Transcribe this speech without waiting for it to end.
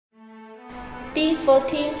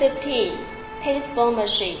D1415 Tennis ball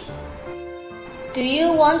machine. Do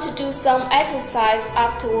you want to do some exercise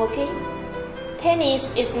after working? Tennis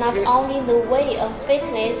is not only the way of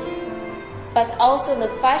fitness, but also the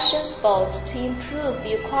fashion sport to improve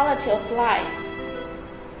your quality of life.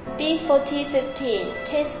 D1415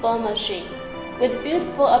 tennis ball machine, with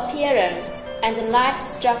beautiful appearance and light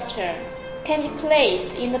structure, can be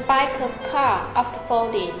placed in the back of car after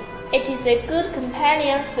folding. It is a good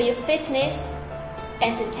companion for your fitness,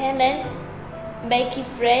 entertainment, making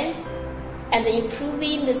friends, and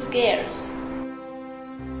improving the skills.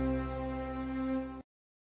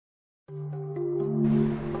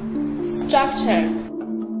 Structure.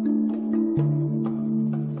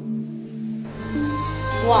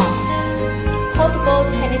 1. Portable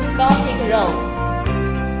telescopic rod.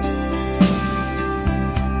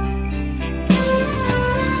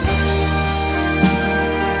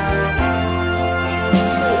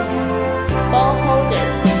 2. Ball holder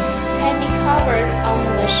can be covered on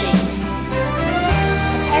the machine.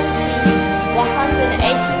 Capacity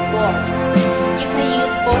 180 balls. You can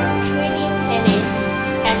use both training tennis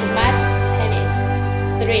and match tennis.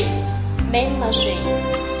 3. Main machine.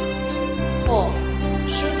 4.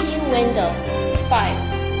 Shooting window.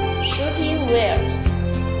 5. Shooting wheels.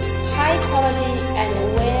 High quality and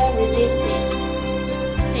wear resistant.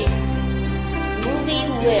 6. Moving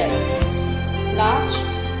wheels. Large,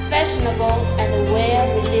 fashionable and wear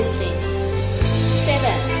resistant. 7.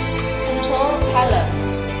 Control panel.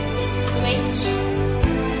 Switch.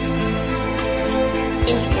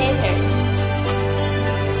 Indicator.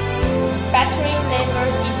 Battery level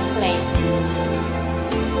display.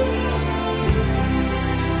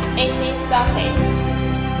 AC socket.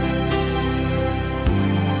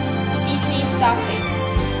 DC socket.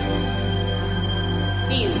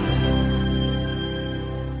 Fuse.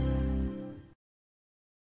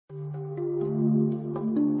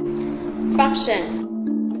 Function.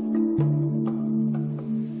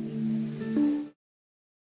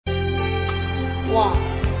 1.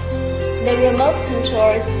 The remote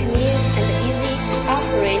control is clean and easy to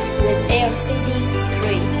operate with LCD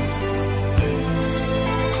screen.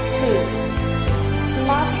 2.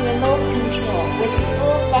 Smart remote control with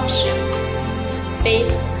full functions: speed,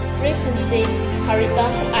 frequency,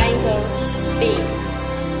 horizontal angle, speed.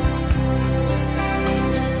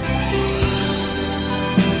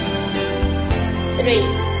 3.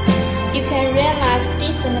 You can realize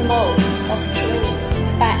different modes of training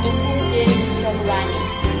by intelligent programming.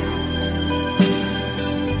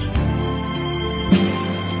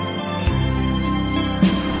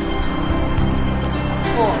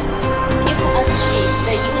 4. You can achieve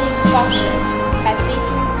the unique functions by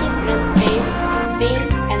setting different speed,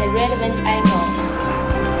 and relevant angle.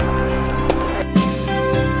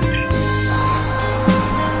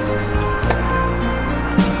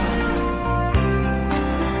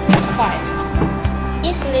 5.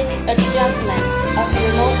 Infinite adjustment of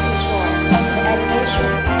remote control of the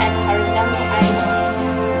elevation and horizontal angle.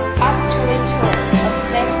 Arbitrary choice of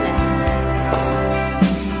placement.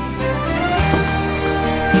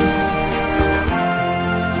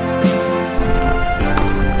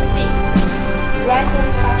 6. Random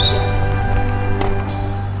function.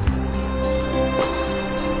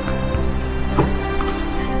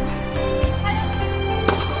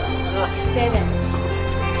 7.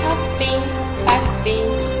 Top spin, back spin,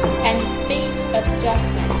 and speed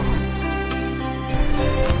adjustment.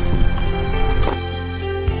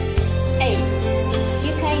 8.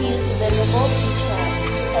 You can use the remote control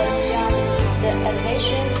to adjust the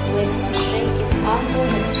elevation when the machine is under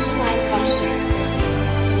the 2-line function: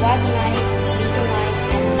 wide line, middle line,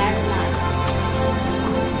 and narrow line.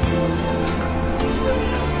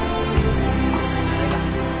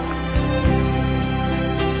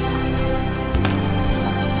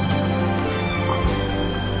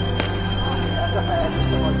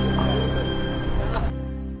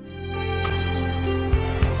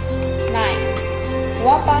 9.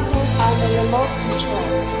 One button on the remote control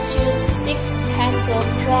to choose 6 kinds of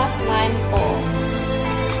cross-line ball.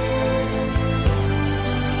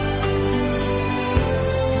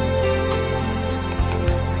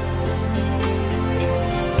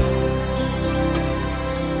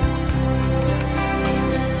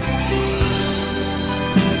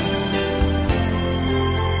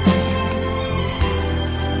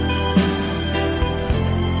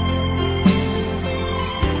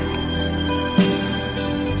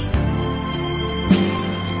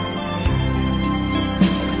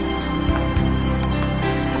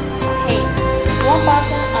 1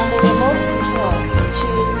 button on the remote control to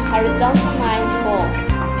choose horizontal line ball.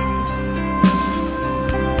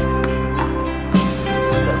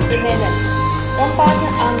 11. One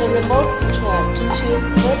button on the remote control to choose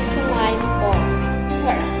vertical line or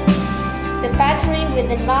curve. The battery with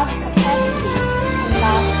a large capacity can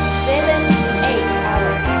last 7 to 8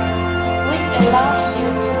 hours, which allows you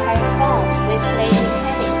to have fun with playing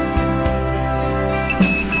tennis.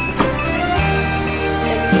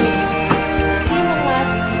 13.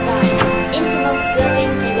 Humanized design, internal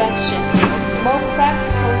serving direction, more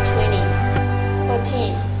practical training.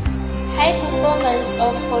 14. High performance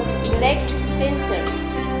of photoelectric sensors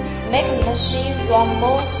make the machine run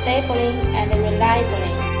more stably and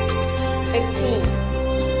reliably. 15.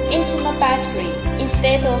 Internal battery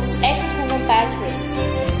instead of external battery,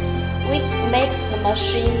 which makes the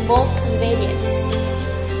machine more convenient.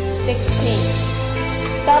 16.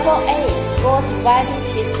 Double A score dividing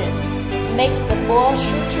system makes the ball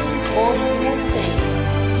shooting more smoothly.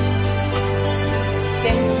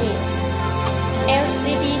 17.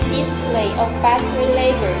 LCD display of battery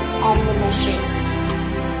level on the machine.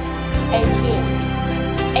 18.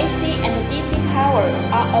 AC and DC power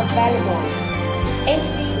are available.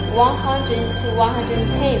 AC 100 to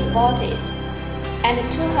 110 voltage and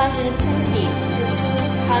 220 to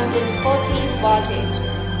 240 voltage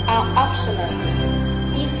are optional.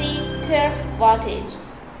 DC 12 voltage.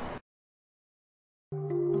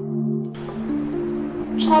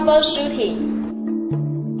 Troubleshooting.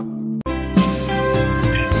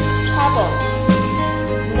 Trouble.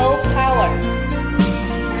 No power.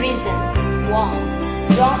 Reason. 1.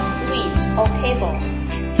 Wrong switch or cable.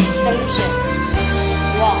 Solution.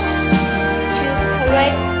 1. Choose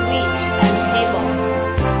correct switch and cable.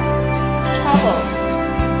 Trouble.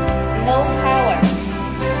 No power.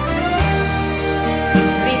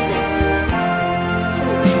 Reason. 2.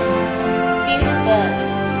 Fuse burned.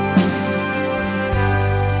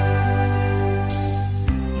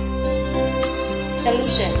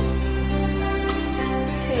 Solution.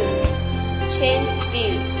 2. Change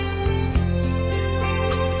fuse.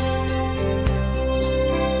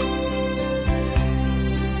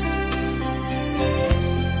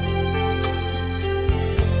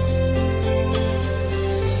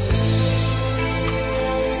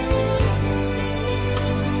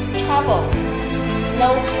 Trouble. No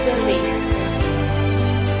service.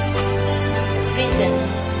 Reason.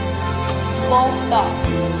 Won't stop.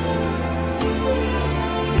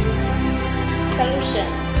 Solution.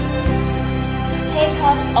 Take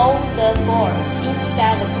out all the boards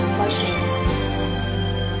inside the machine.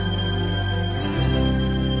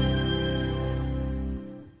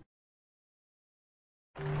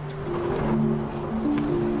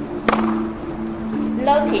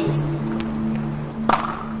 Notice.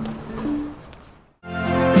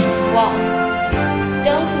 1.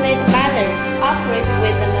 Don't let minors operate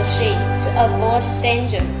with the machine to avoid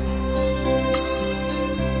danger.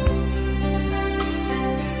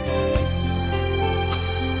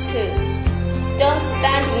 2. Don't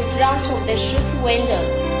stand in front of the shooting window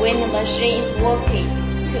when the machine is working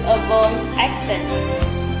to avoid accident.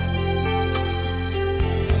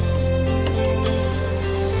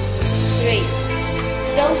 3.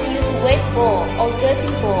 Don't use wet ball or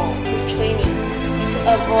dirty ball for training to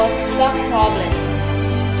avoid stock problem.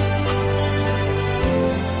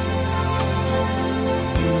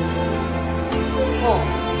 4.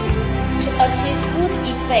 To achieve good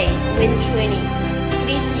effect when training,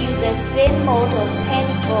 please use the same mode of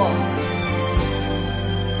tennis balls.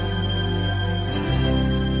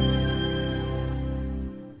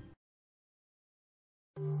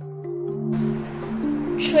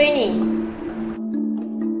 Training.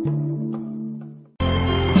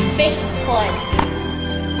 Fixed point.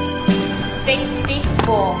 Fixed deep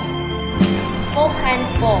ball. Forehand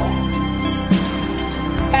ball.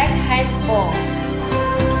 Backhand ball.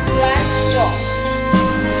 Flat stroke.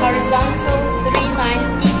 Horizontal 3-line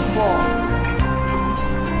deep ball.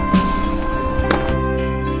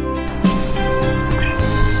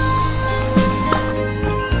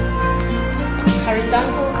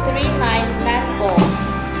 Horizontal 3-line net ball.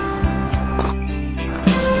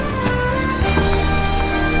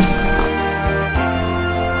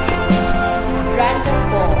 Random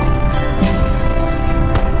ball.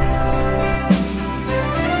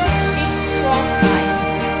 6 cross line.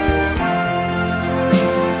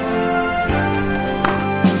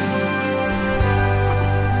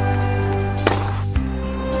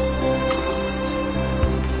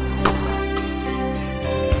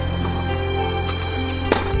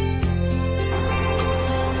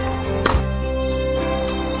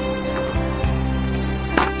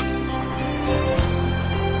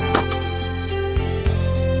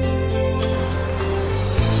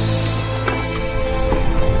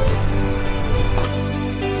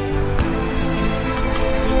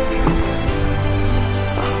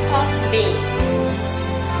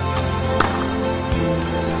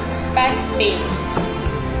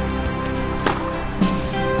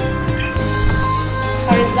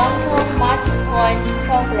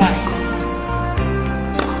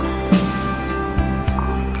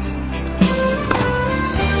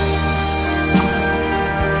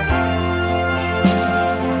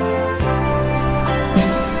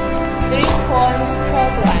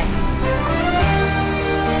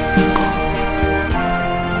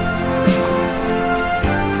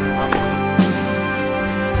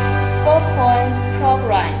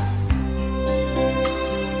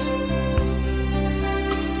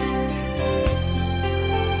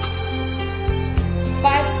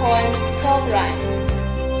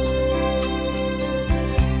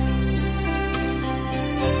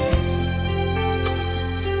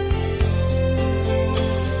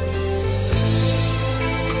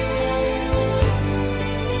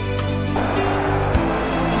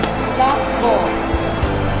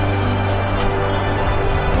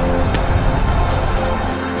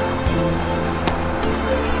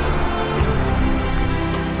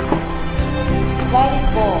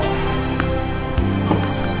 4.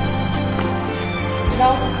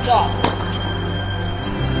 Long strop.